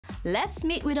Let's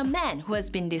meet with a man who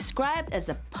has been described as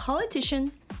a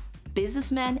politician,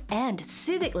 businessman, and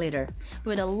civic leader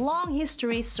with a long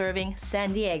history serving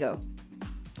San Diego.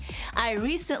 I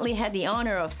recently had the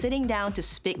honor of sitting down to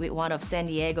speak with one of San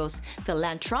Diego's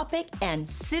philanthropic and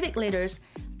civic leaders,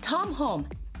 Tom Hom,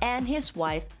 and his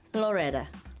wife, Loretta.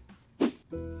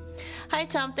 Hi,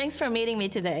 Tom. Thanks for meeting me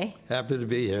today. Happy to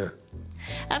be here.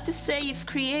 I have to say you've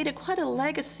created quite a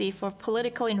legacy for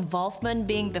political involvement,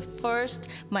 being the first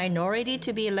minority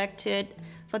to be elected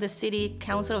for the City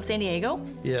Council of San Diego.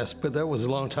 Yes, but that was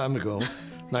a long time ago,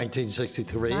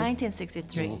 1963.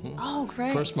 1963. Mm-hmm. Oh,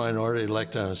 great. First minority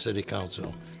elected on the City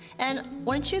Council. And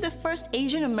weren't you the first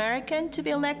Asian American to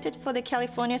be elected for the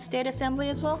California State Assembly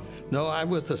as well? No, I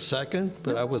was the second,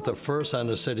 but I was the first on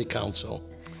the City Council.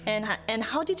 And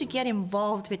how did you get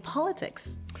involved with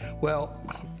politics? Well,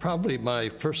 probably my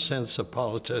first sense of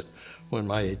politics when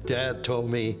my dad told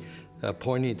me,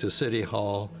 pointing to City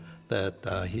Hall,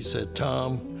 that he said,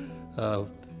 Tom,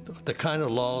 the kind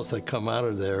of laws that come out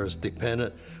of there is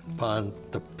dependent upon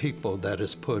the people that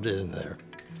is put in there.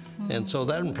 Mm-hmm. And so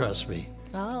that impressed me.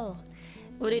 Oh,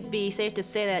 would it be safe to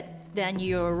say that then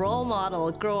your role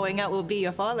model growing up will be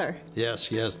your father? Yes,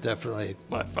 definitely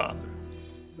my father.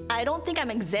 I don't think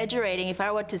I'm exaggerating if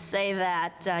I were to say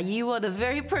that you were the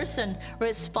very person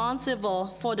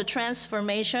responsible for the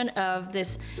transformation of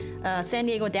this San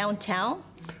Diego downtown.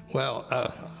 Well,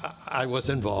 I was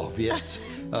involved, yes.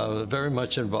 Very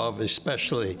much involved,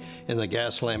 especially in the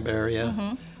gas lamp area.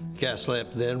 Mm-hmm. Gas lamp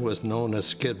then was known as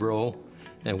Skid Row,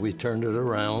 and we turned it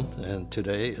around, and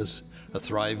today is a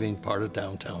thriving part of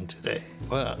downtown today.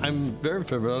 Well, I'm very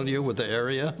familiar with the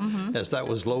area, mm-hmm. as that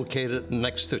was located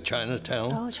next to Chinatown.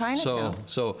 Oh, Chinatown.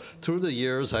 So through the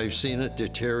years, I've seen it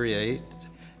deteriorate.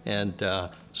 And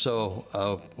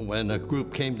when a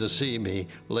group came to see me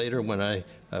later when I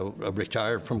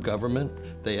retired from government,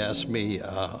 they asked me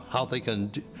how they can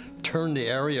turn the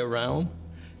area around.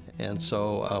 And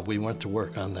so we went to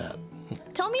work on that.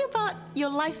 Tell me about your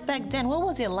life back then. What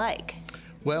was it like?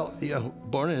 Well,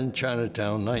 born in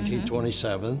Chinatown,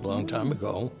 1927, mm-hmm. long time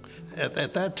ago.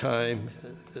 At that time,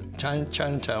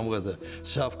 Chinatown was a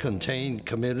self-contained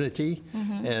community,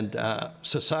 mm-hmm. and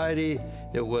society,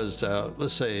 it was,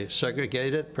 let's say,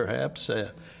 segregated, perhaps,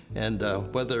 and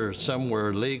whether some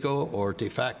were legal or de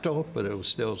facto, but it was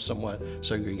still somewhat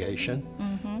segregation.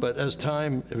 Mm-hmm. But as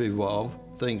time evolved,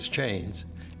 things changed.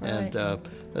 Right. And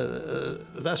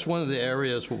that's one of the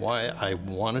areas why I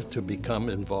wanted to become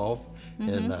involved mm-hmm.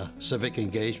 in civic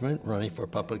engagement, running for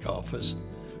public office,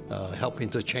 helping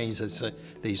to change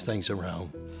these things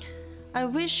around. I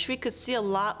wish we could see a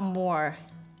lot more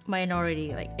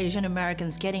minority, like Asian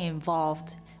Americans, getting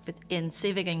involved in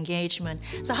civic engagement.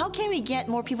 So how can we get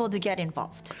more people to get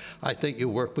involved? I think you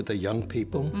work with the young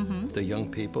people, mm-hmm.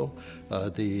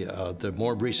 The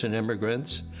more recent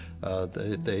immigrants.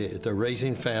 They're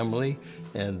raising family,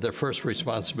 and their first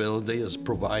responsibility is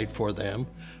provide for them.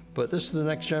 But this is the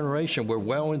next generation. We're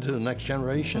well into the next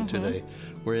generation mm-hmm. today.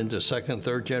 We're into second,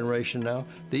 third generation now.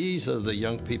 These are the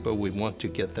young people we want to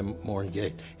get them more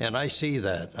engaged. And I see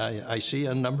that. I see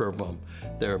a number of them.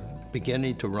 They're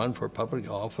beginning to run for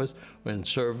public office and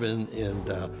serve in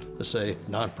let's say,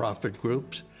 nonprofit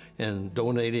groups and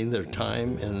donating their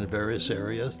time in various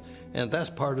areas. And that's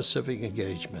part of civic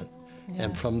engagement. Yes.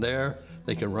 And from there,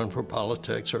 they can run for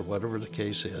politics or whatever the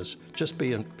case is. Just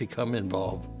become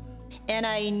involved. And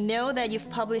I know that you've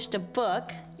published a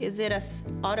book. Is it an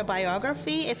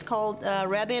autobiography? It's called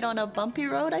Rabbit on a Bumpy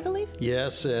Road, I believe?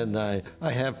 Yes, and I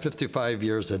have 55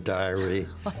 years of diary,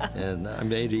 and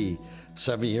I'm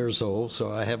 87 years old,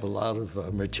 so I have a lot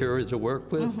of material to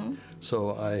work with. Mm-hmm.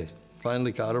 So I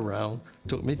finally got around. It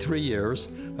took me 3 years.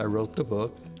 I wrote the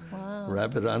book, wow.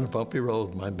 Rabbit on a Bumpy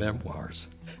Road, my memoirs.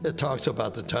 It talks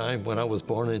about the time when I was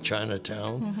born in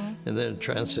Chinatown, mm-hmm. and then it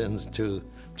transcends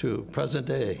to present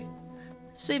day.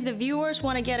 So if the viewers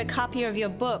want to get a copy of your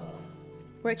book,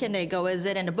 where can they go? Is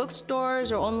it in the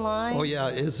bookstores or online? Oh yeah,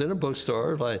 it's in a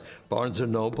bookstore like Barnes &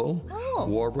 Noble,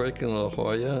 Warwick and La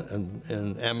Jolla,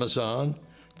 and Amazon,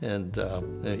 and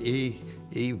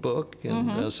e-book, and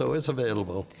mm-hmm. So it's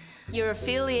available. You're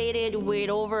affiliated with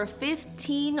over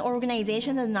 15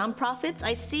 organizations and nonprofits.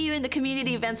 I see you in the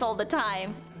community events all the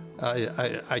time.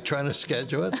 I try to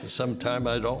schedule it. Sometimes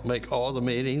I don't make all the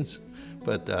meetings,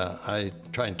 but I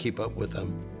try and keep up with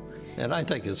them. And I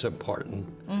think it's important.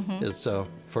 Mm-hmm. It's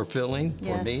fulfilling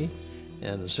for me,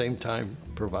 and at the same time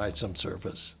provide some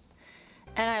service.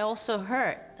 And I also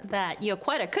heard that you're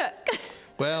quite a cook.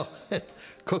 Well,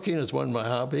 cooking is one of my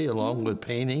hobbies, along with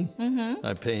painting. Mm-hmm.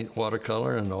 I paint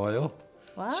watercolor and oil.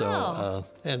 Wow. So,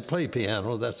 and play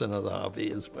piano, that's another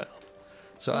hobby as well.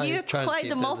 So You're I try to quite keep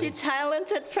the busy.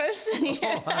 multi-talented person here.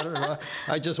 Oh, I don't know.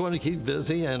 I just want to keep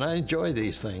busy, and I enjoy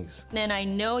these things. And I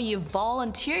know you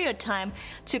volunteer your time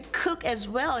to cook as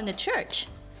well in the church.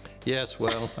 Yes,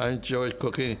 well, I enjoy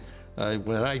cooking.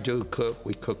 When I do cook,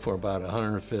 we cook for about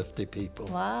 150 people.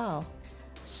 Wow.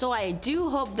 So I do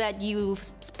hope that you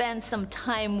spend some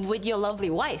time with your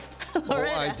lovely wife. Oh,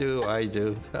 I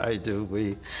do.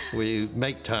 We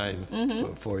make time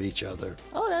for each other.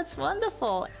 Oh, that's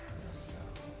wonderful.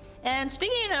 And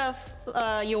speaking of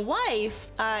your wife,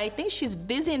 I think she's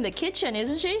busy in the kitchen,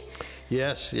 isn't she?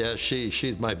 Yes,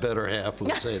 she's my better half,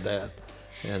 we'll say that.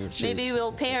 And Maybe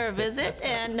we'll pay her a visit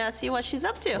and see what she's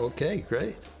up to. Okay,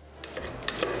 great.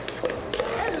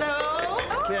 Hello.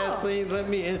 Kathleen, let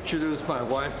me introduce my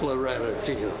wife, Loretta,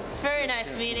 to you. Very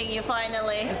nice meeting you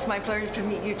finally. It's my pleasure to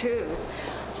meet you too.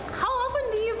 How often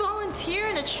do you volunteer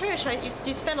in a church? Do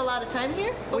you spend a lot of time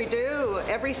here? We do.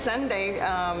 Every Sunday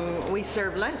we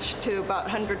serve lunch to about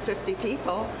 150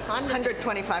 people,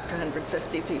 125 to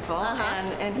 150 people,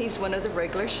 and he's one of the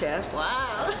regular chefs.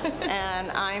 Wow. And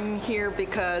I'm here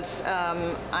because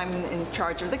I'm in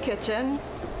charge of the kitchen.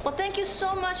 Well, thank you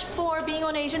so much for being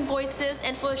on Asian Voices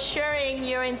and for sharing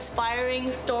your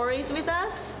inspiring stories with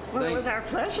us. Well, it was our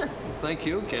pleasure. Thank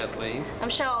you, Kathleen. I'm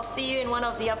sure I'll see you in one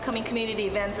of the upcoming community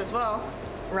events as well.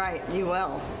 Right, you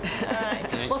will. All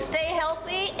right. Well, stay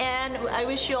healthy, and I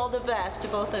wish you all the best to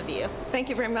both of you. Thank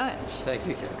you very much. Thank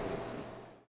you, Kathleen.